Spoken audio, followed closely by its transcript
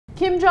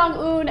Kim Jong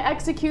Un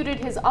executed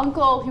his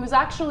uncle. He was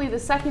actually the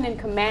second in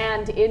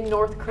command in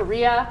North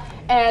Korea,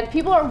 and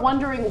people are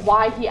wondering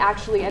why he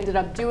actually ended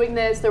up doing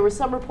this. There were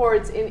some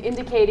reports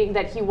indicating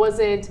that he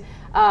wasn't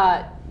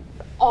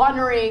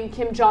honoring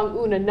Kim Jong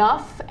Un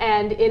enough,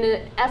 and in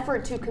an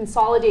effort to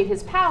consolidate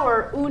his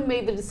power, Un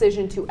made the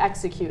decision to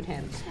execute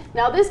him.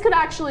 Now, this could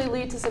actually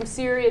lead to some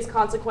serious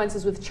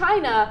consequences with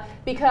China,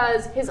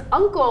 because his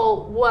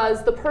uncle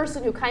was the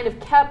person who kind of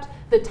kept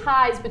the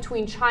ties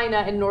between China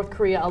and North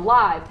Korea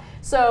alive.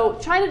 So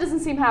China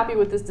doesn't seem happy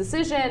with this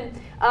decision.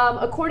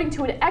 According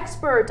to an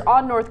expert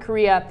on North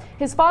Korea,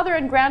 his father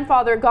and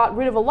grandfather got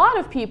rid of a lot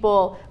of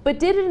people, but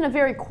did it in a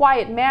very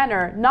quiet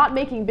manner, not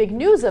making big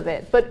news of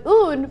it. But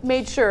Un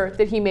made sure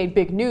that he made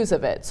big news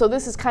of it. So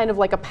this is kind of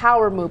like a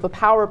power move, a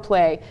power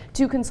play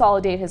to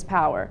consolidate his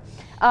power.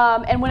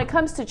 And when it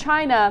comes to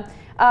China,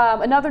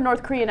 another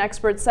North Korean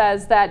expert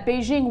says that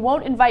Beijing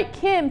won't invite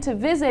Kim to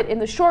visit in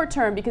the short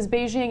term because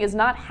Beijing is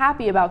not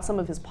happy about some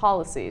of his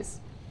policies.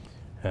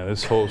 Yeah,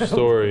 this whole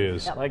story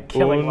is like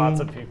killing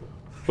lots of people.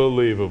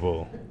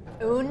 Unbelievable.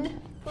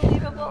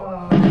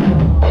 Unbelievable.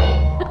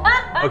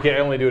 Okay, I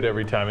only do it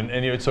every time, and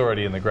it's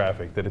already in the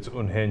graphic that it's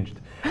unhinged.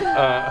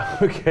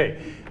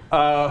 Okay,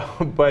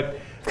 but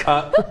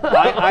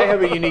I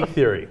have a unique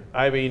theory.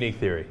 I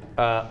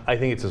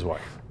think it's his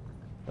wife.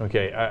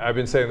 Okay, I've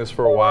been saying this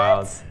for a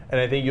while, and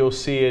I think you'll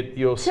see it.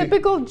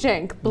 Typical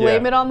Cenk,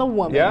 blame it on the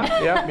woman.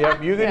 Yeah.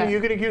 You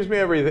can accuse me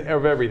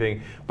of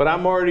everything, but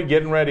I'm already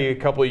getting ready a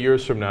couple of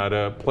years from now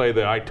to play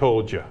the I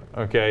told you.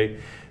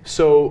 Okay,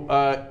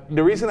 so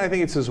the reason I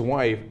think it's his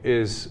wife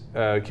is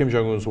Kim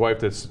Jong Un's wife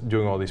that's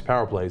doing all these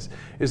power plays.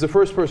 Is the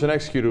first person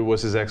executed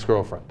was his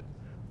ex-girlfriend.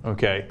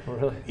 Okay. Oh,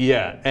 really?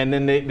 Yeah, and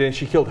then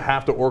she killed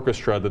half the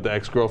orchestra that the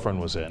ex-girlfriend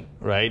was in,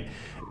 right?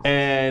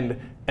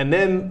 And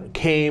then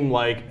came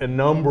like a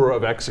number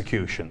of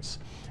executions.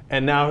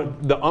 And now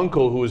the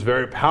uncle, who is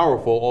very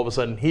powerful, all of a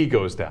sudden he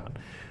goes down,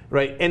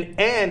 right?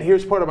 And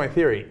here's part of my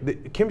theory.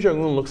 Kim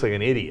Jong Un looks like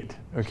an idiot,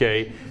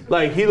 okay?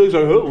 Like he looks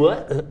like,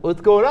 oh, what's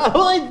going on?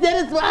 Oh, it's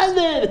Dennis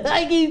Rodman!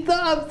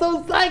 I'm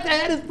so psyched, I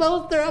had his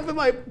poster up in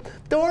my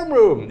dorm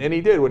room. And he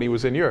did when he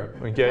was in Europe,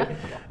 okay?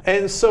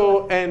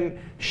 And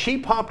she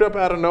popped up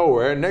out of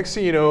nowhere, and next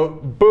thing you know,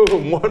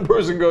 boom, one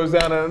person goes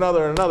down and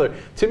another.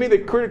 To me, the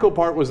critical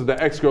part was that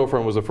the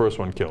ex-girlfriend was the first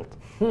one killed,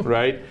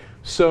 right?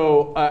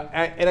 So,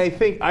 and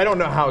I don't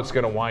know how it's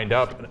going to wind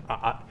up.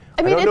 I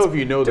don't know if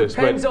you know this,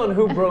 but depends on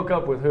who broke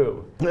up with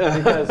who.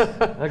 Because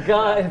a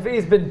guy, if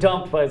he's been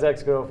dumped by his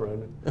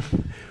ex-girlfriend.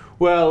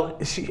 Well,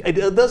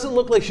 it doesn't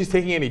look like she's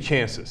taking any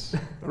chances,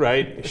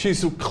 right?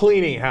 She's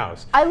cleaning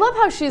house. I love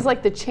how she's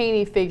like the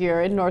Cheney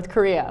figure in North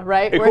Korea,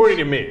 right? According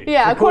to me.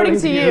 Yeah, according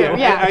to you.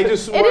 Yeah. I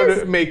just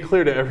wanted to make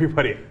clear to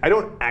everybody, I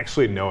don't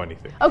actually know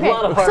anything. Okay. A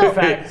lot of hard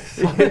facts.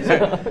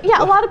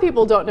 Yeah, a lot of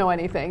people don't know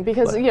anything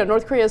because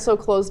North Korea is so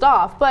closed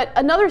off. But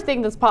another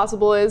thing that's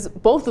possible is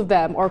both of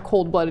them are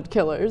cold-blooded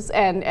killers,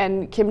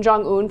 and Kim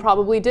Jong Un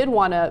probably did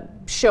want to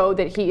show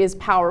that he is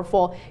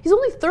powerful. He's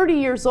only 30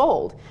 years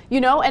old,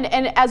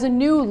 and as a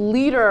new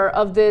leader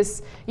of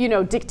this,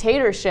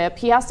 dictatorship,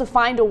 he has to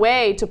find a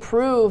way to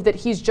prove that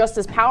he's just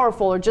as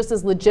powerful or just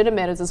as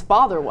legitimate as his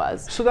father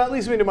was. So that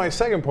leads me to my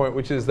second point,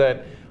 which is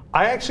that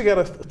I actually got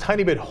a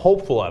tiny bit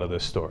hopeful out of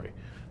this story,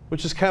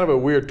 which is kind of a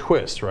weird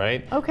twist,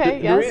 right?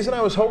 Okay, The reason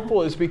I was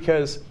hopeful is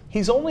because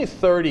he's only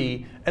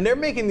 30, and they're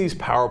making these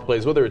power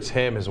plays, whether it's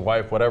him, his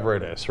wife, whatever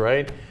it is,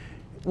 right?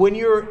 When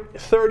you're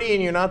 30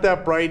 and you're not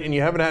that bright and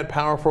you haven't had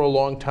power for a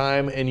long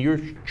time and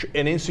you're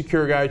an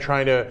insecure guy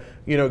trying to,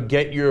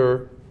 get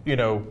your,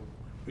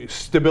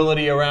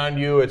 stability around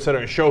you, et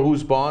cetera, and show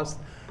who's boss,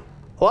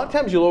 a lot of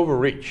times you'll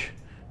overreach.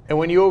 And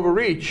when you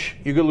overreach,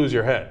 you could lose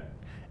your head.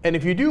 And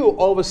if you do,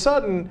 all of a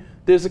sudden,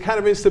 there's a kind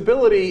of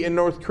instability in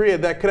North Korea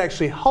that could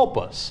actually help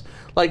us.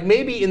 Like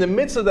maybe in the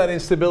midst of that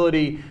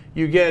instability,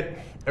 you get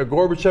a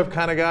Gorbachev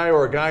kind of guy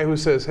or a guy who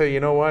says, hey,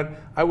 you know what?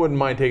 I wouldn't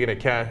mind taking a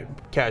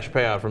cash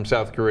payout from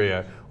South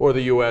Korea or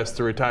the US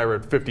to retire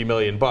at 50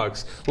 million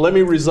bucks. Let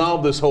me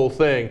resolve this whole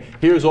thing.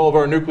 Here's all of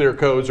our nuclear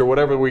codes or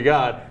whatever we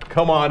got.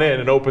 Come on in,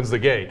 and opens the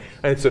gate.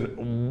 And it's a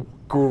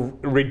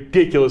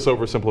ridiculous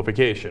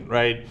oversimplification,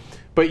 right?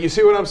 But you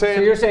see what I'm saying?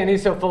 So you're saying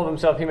he's so full of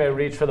himself he may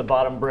reach for the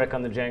bottom brick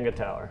on the Jenga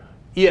tower.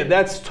 Yeah,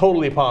 that's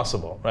totally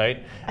possible,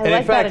 right? I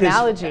like that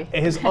analogy.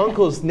 His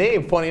uncle's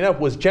name, funny enough,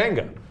 was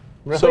Jenga.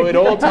 Really? So it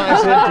all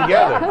ties in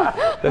together.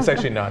 That's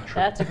actually not true.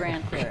 That's a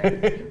grand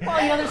theory.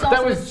 Well, there's also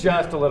that was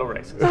just a little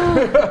racist.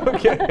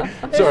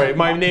 Okay. Sorry,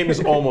 my name is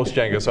almost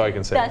Jenga, so I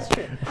can say that's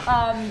true.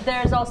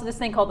 There's also this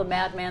thing called the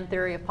madman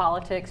theory of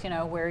politics,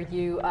 where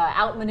you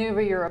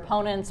outmaneuver your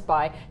opponents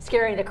by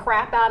scaring the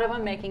crap out of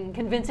them,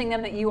 convincing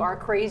them that you are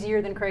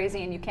crazier than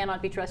crazy and you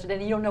cannot be trusted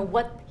and you don't know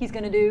what he's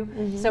going to do.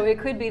 Mm-hmm. So it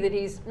could be that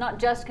he's not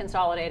just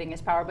consolidating his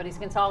power, but he's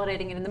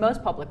consolidating it in the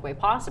most public way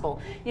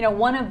possible.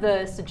 One of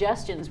the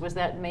suggestions was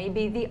that maybe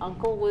the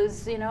uncle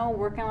was,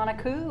 working on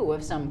a coup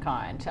of some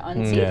kind to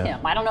unseat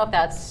him. I don't know if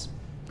that's...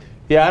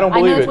 Yeah, I don't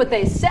believe it. I know it's what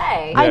they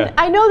say. Yeah.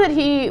 I know that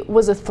he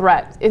was a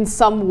threat in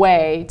some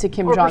way to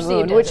Kim Jong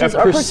Un, which is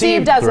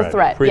perceived as a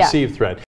threat. Perceived threat.